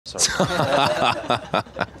Sorry.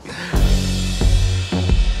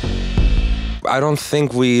 I don't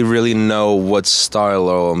think we really know what style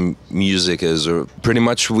our music is, or pretty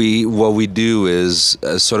much what we do is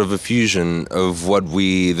a sort of a fusion of what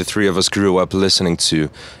the three of us grew up listening to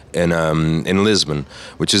in Lisbon,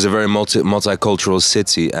 which is a very multicultural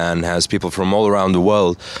city and has people from all around the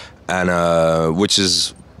world, and which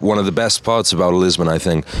is one of the best parts about Lisbon, I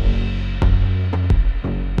think.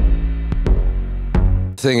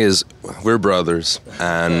 The thing is, we're brothers,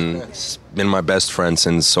 and he's been my best friend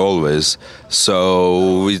since always.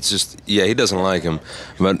 So we just, he doesn't like him,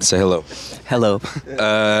 but say hello. Hello.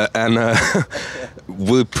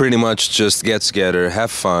 We pretty much just get together,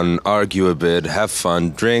 have fun, argue a bit, have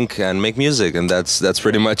fun, drink, and make music, and that's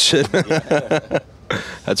pretty much it.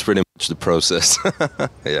 That's pretty much the process.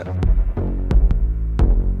 Yeah.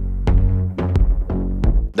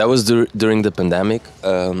 That was during the pandemic.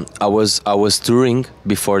 I was touring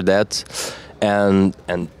before that, and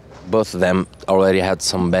both of them already had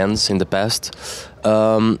some bands in the past.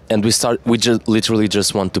 And we just literally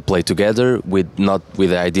just want to play together, not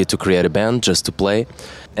with the idea to create a band, just to play.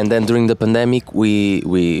 And then during the pandemic, we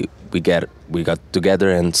got together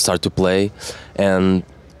and start to play, and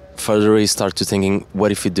further we start to thinking,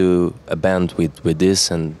 what if we do a band with this,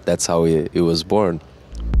 and that's how it was born.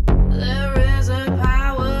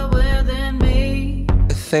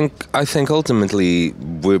 I think ultimately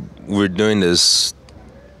we're doing this,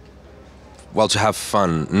 well, to have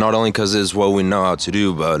fun. Not only because it's what we know how to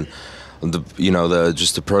do, but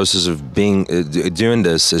just the process of doing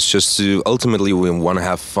this. It's just to ultimately we want to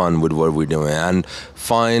have fun with what we're doing and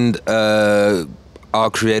find our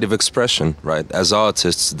creative expression. Right, as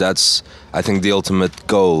artists, that's, I think, the ultimate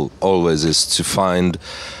goal always is to find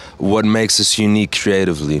what makes us unique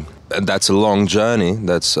creatively. And that's a long journey.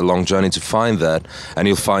 That's a long journey to find that, and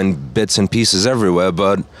you'll find bits and pieces everywhere.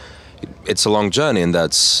 But it's a long journey, and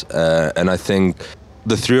and I think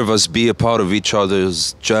the three of us be a part of each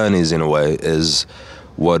other's journeys in a way is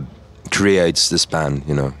what creates this band.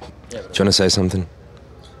 Do you want to say something?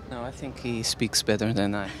 No, I think he speaks better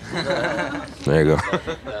than I. There you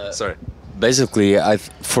go. Sorry. Basically,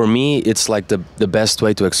 for me, it's like the best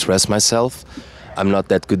way to express myself. I'm not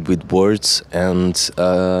that good with words, and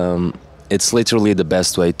it's literally the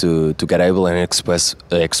best way to get able and express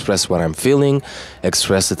what I'm feeling,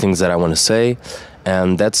 express the things that I want to say,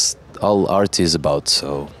 and that's all art is about.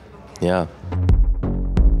 So, yeah.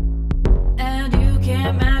 And you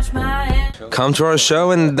can't match my Come to our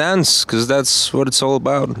show and dance, because that's what it's all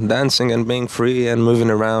about: dancing and being free and moving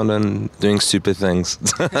around and doing stupid things.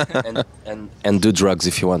 and do drugs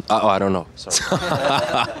if you want. Oh, I don't know. Sorry.